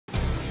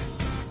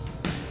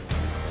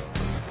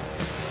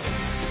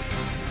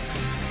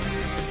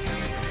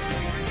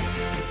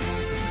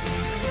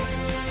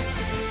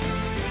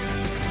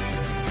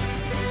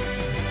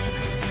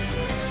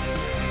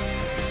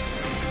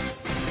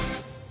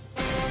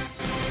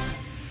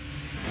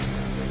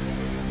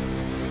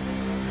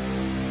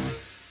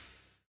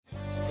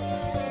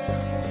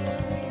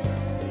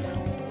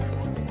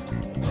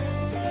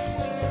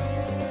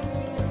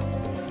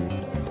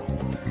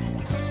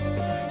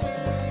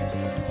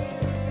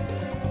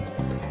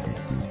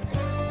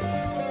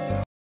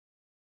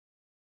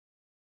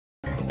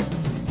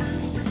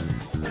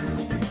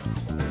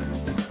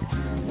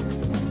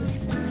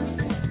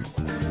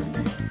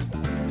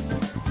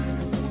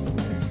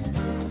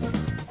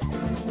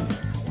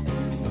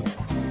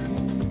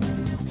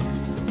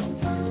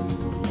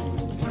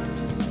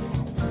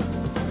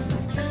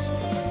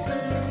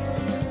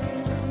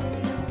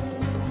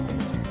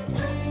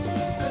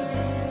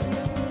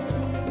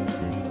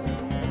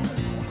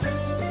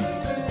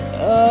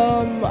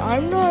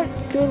I'm not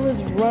good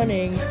with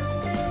running.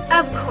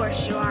 Of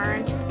course you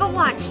aren't, but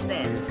watch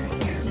this.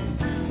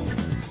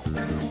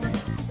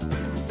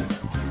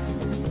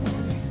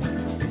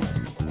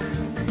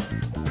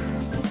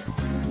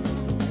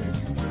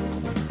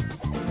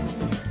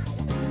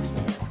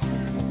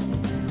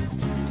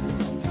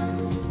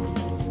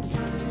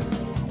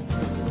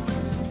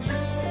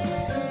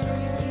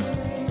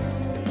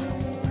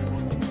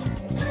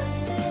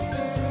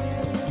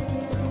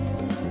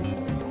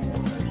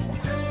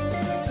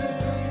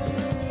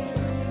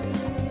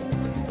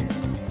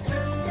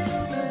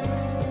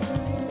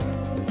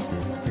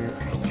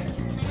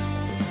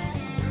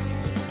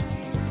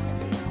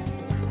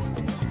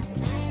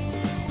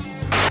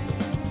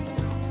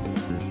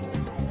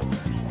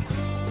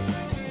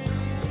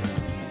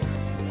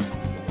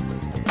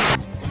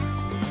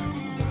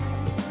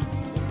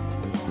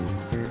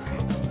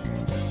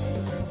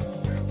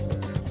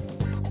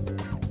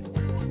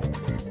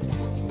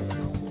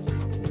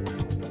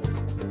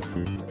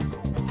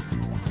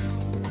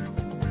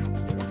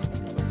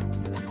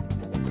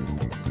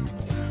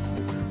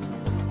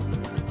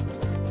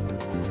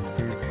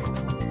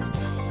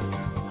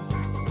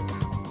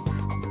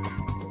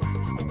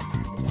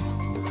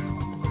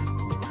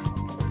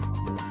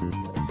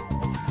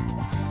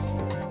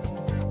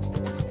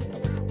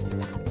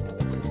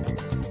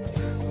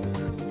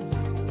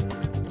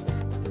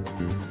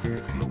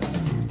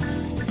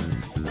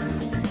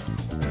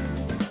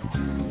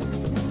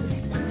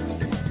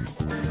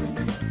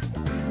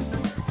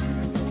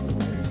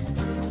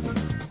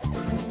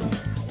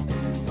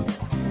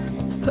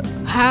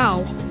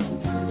 How?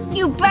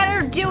 You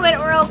better do it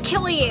or I'll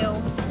kill you.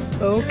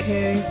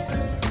 Okay.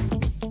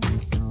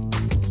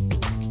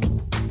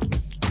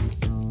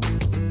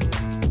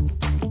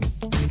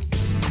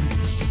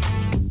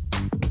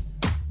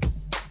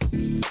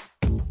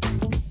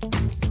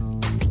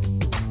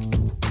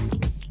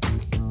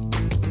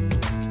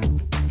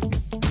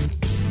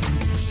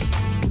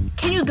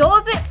 Can you go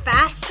a bit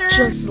faster?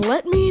 Just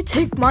let me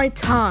take my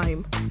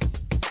time.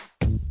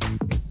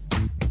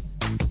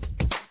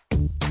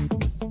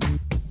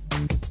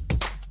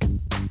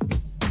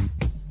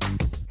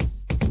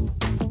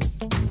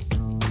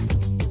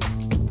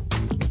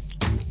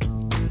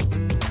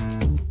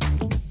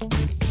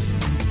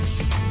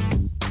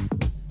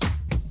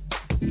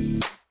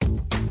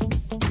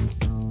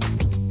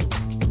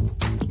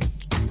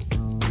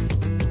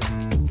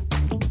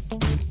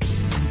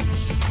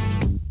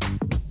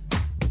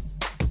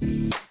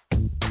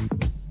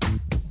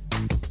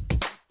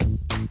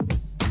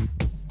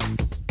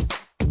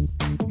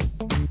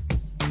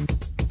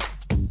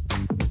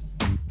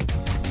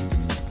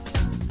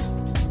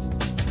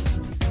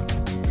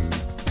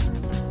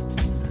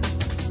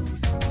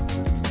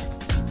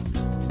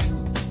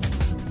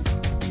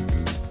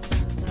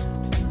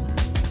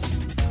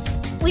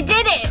 We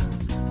did it!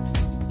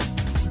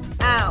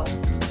 Oh.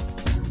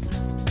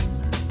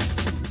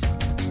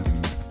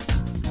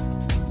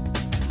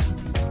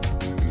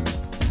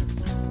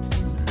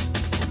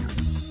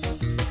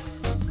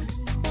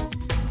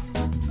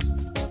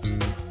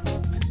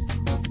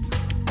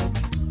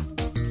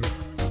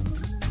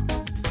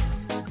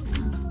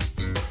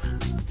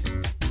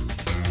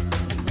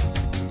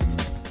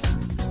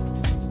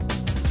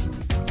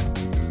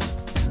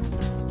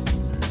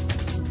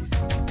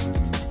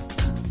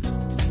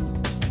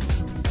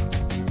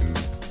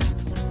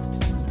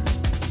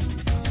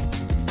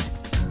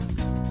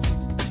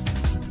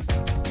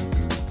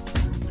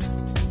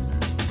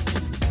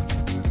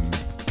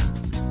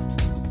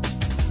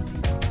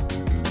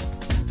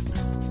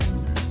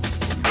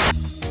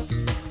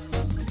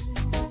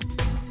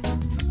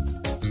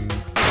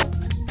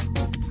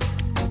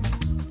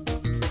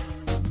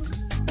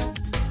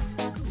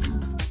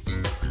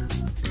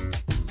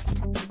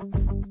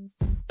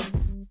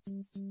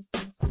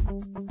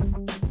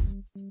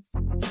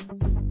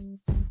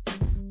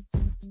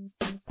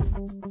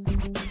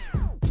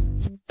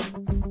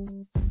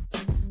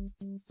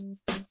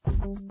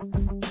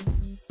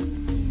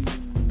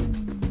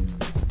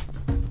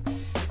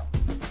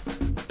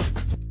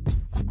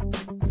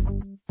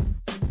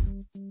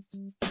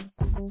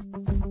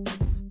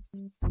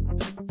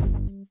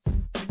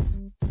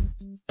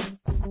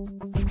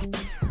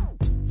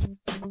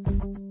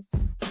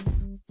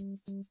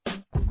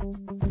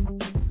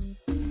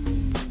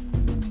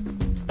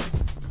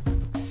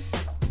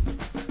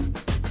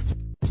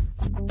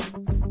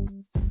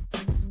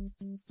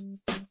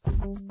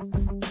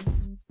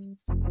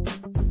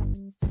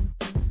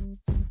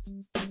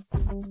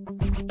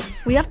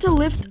 We have to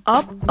lift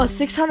up a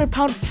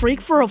 600-pound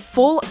freak for a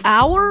full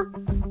hour?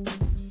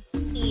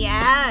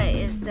 Yeah,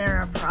 is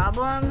there a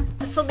problem?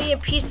 This'll be a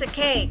piece of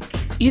cake.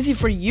 Easy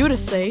for you to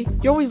say.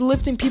 You're always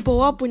lifting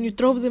people up when you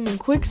throw them in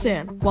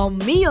quicksand, while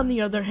me, on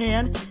the other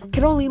hand,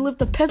 can only lift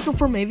a pencil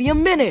for maybe a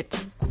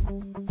minute.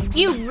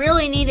 You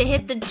really need to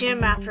hit the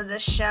gym after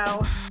this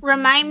show.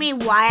 Remind me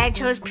why I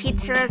chose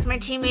Pizza as my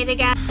teammate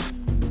again.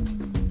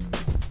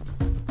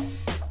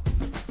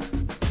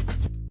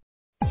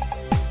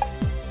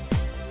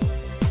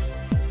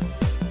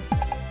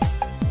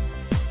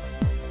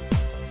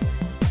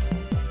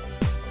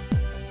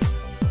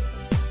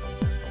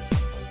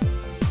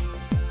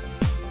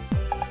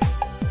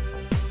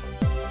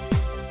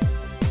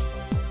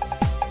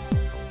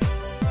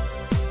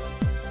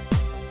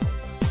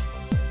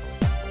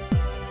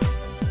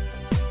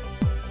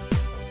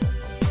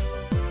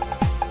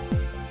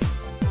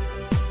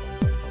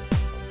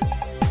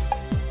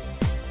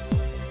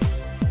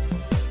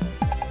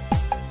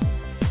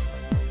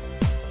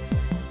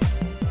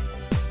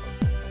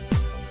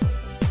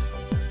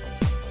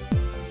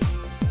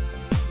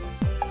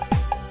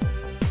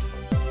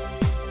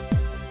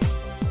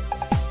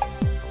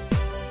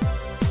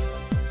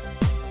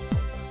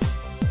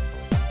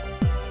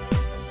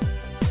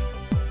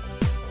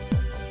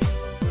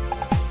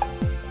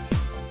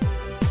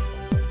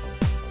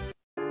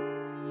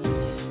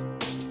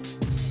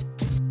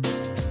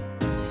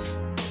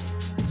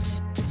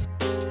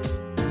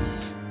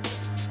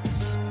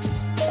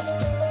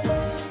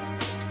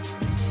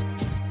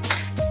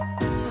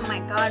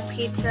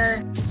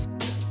 pizza.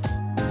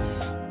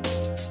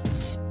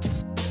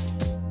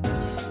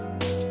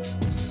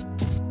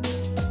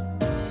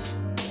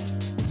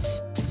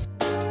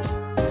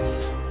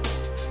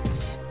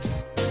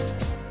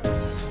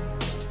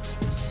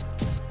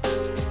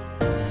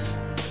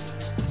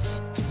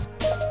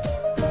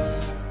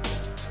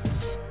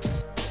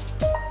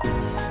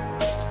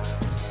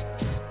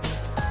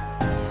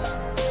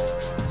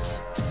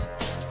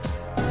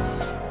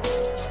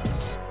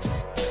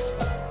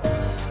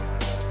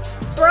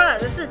 Bruh,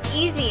 this is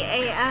easy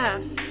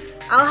AF.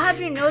 I'll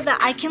have you know that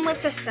I can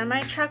lift a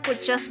semi-truck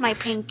with just my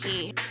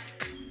pinky.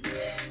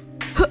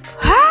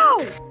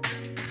 How?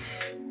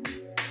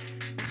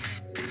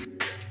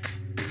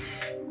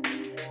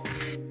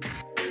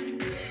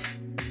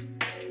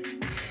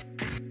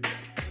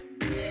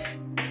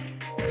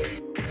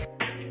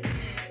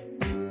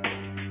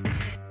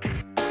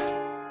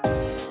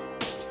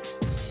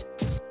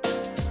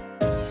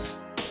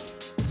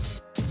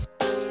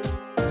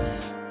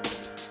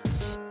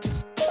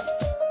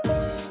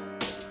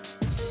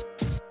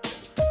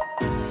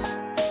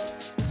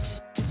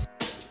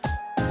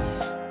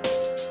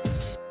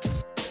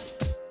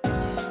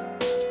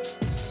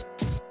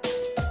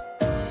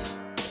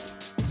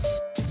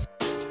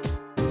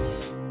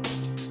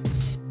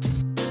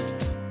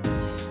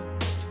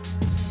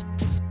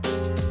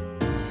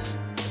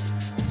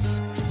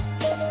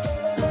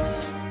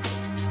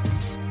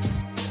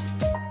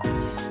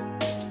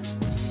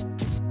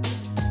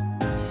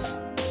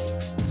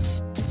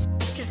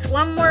 Just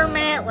one more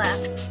minute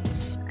left.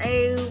 Are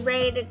you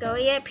ready to go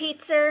yet,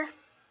 Pizza?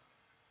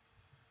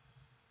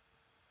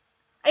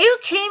 Are you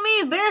kidding me?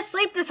 You've been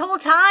asleep this whole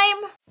time?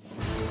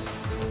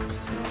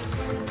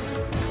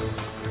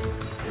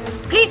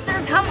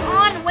 Pizza, come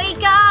on,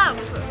 wake up!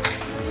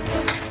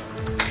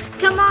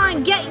 Come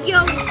on, get yo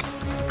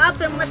up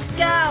and let's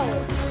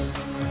go!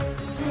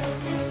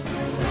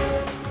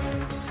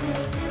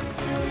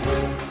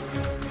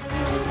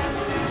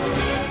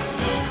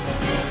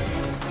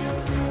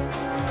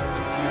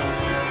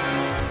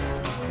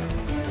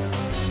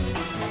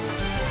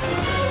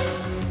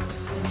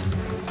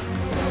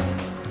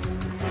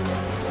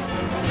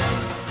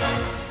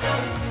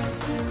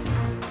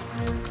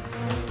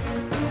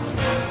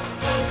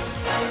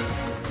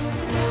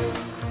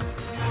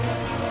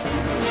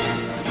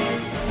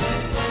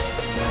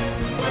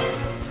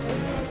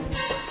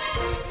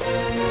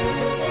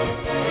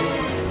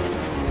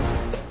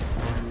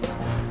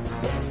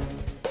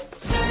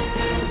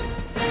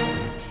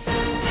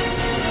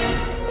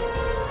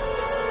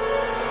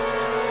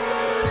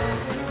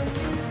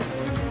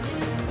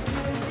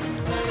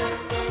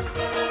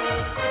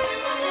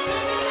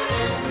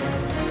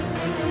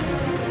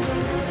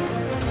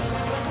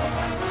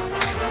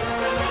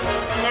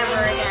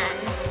 Never again.